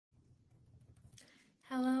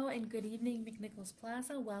and good evening, McNichols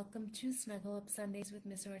Plaza. Welcome to Snuggle Up Sundays with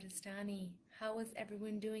Miss Ortestani. How is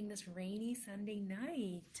everyone doing this rainy Sunday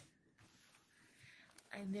night?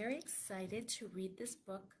 I'm very excited to read this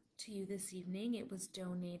book to you this evening. It was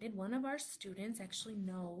donated. One of our students actually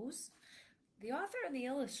knows the author and the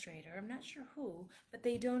illustrator. I'm not sure who, but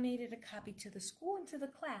they donated a copy to the school and to the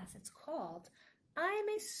class. It's called I'm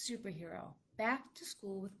a Superhero, Back to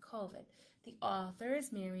School with COVID. The author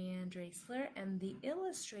is Marianne Drasler and the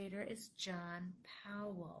illustrator is John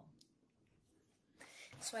Powell.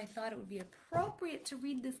 So I thought it would be appropriate to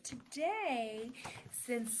read this today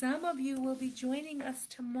since some of you will be joining us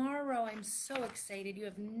tomorrow. I'm so excited. You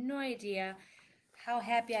have no idea how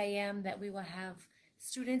happy I am that we will have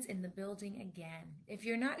students in the building again. If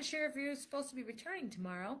you're not sure if you're supposed to be returning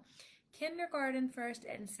tomorrow, kindergarten, first,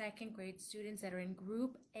 and second grade students that are in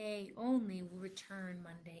Group A only will return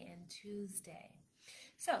Monday and Tuesday.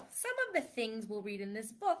 So some of the things we'll read in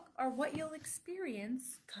this book are what you'll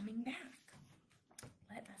experience coming back.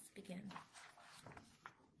 Let us begin.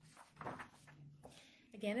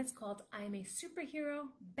 Again, it's called I'm a Superhero,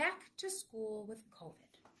 Back to School with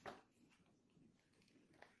COVID.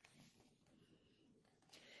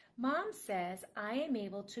 Mom says I am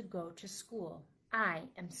able to go to school. I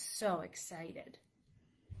am so excited.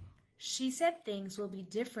 She said things will be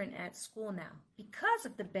different at school now because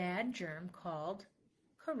of the bad germ called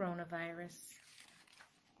coronavirus.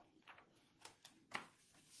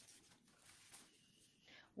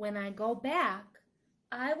 When I go back,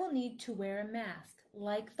 I will need to wear a mask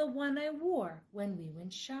like the one I wore when we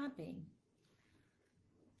went shopping.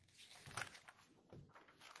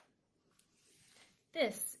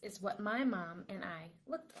 This is what my mom and I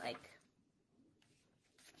looked like.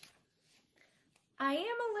 I am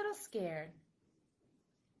a little scared,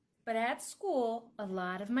 but at school, a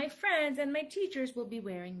lot of my friends and my teachers will be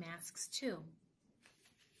wearing masks too.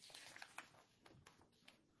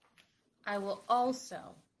 I will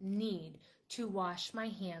also need to wash my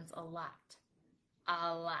hands a lot.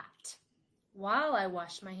 While I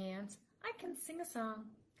wash my hands, I can sing a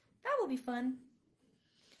song. That will be fun.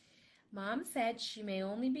 Mom said she may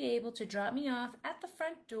only be able to drop me off at the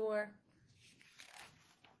front door.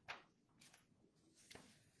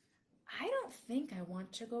 I don't think I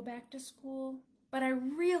want to go back to school, but I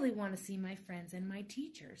really want to see my friends and my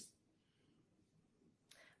teachers.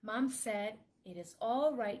 Mom said it is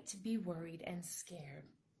all right to be worried and scared.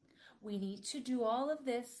 We need to do all of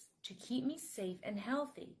this to keep me safe and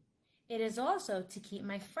healthy. It is also to keep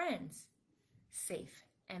my friends safe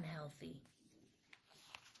and healthy.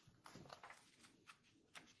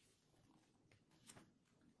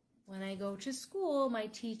 When I got to school, my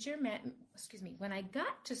teacher met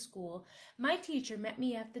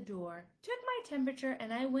me at the door, took my temperature,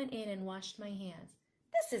 and I went in and washed my hands.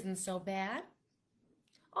 This isn't so bad.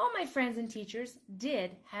 All my friends and teachers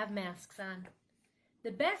did have masks on.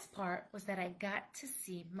 The best part was that I got to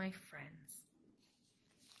see my friends.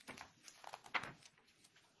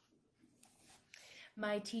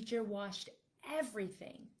 My teacher washed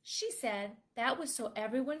everything. She said that was so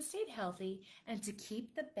everyone stayed healthy and to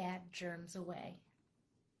keep the bad germs away.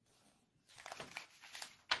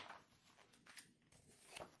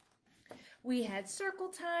 We had circle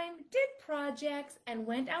time, did projects, and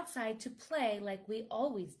went outside to play like we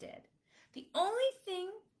always did. The only thing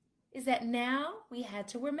is that now we had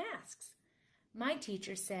to wear masks. My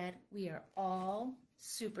teacher said we are all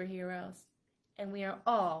superheroes and we are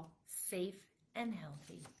all safe and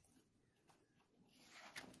healthy.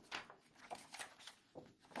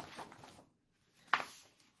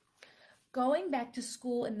 Going back to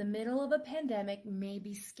school in the middle of a pandemic may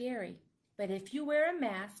be scary, but if you wear a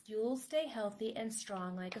mask, you'll stay healthy and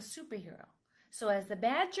strong like a superhero. So as the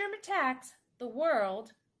bad germ attacks the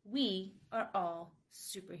world, we are all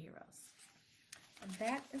superheroes. And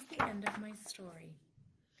that is the end of my story.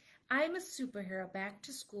 I'm a Superhero, Back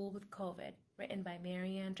to School with COVID, written by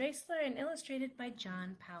Marianne Drasler and illustrated by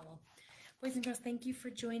John Powell. Boys and girls, thank you for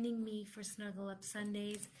joining me for Snuggle Up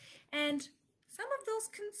Sundays. And some of those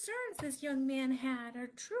concerns this young man had are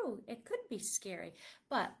true. It could be scary,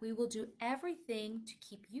 but we will do everything to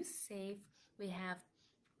keep you safe. We have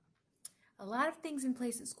a lot of things in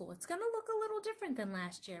place at school. It's going to look a little different than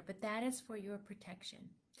last year, but that is for your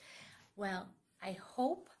protection. Well, I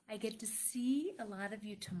hope I get to see a lot of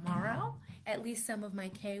you tomorrow, at least some of my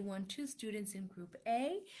K-1-2 students in Group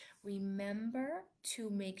A. Remember to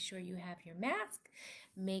make sure you have your mask.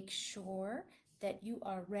 Make sure that you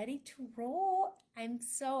are ready to roll. I'm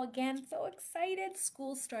so excited.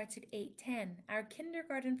 School starts at 8:10. Our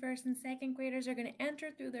kindergarten first and second graders are going to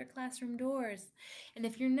enter through their classroom doors. And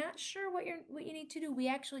if you're not sure what you need to do, we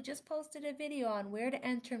actually just posted a video on where to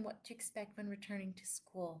enter and what to expect when returning to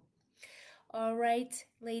school. All right,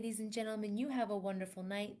 ladies and gentlemen, you have a wonderful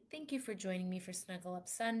night. Thank you for joining me for Snuggle Up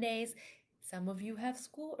Sundays. Some of you have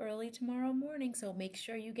school early tomorrow morning, so make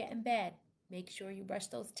sure you get in bed. Make sure you brush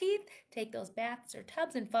those teeth, take those baths or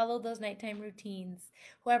tubs, and follow those nighttime routines.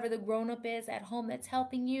 Whoever the grown-up is at home that's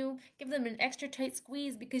helping you, give them an extra tight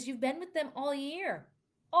squeeze because you've been with them all year.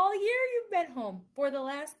 All year you've been home for the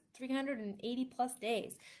last 380 plus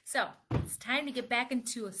days. So it's time to get back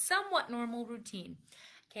into a somewhat normal routine.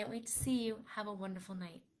 Can't wait to see you. Have a wonderful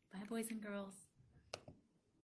night. Bye, boys and girls.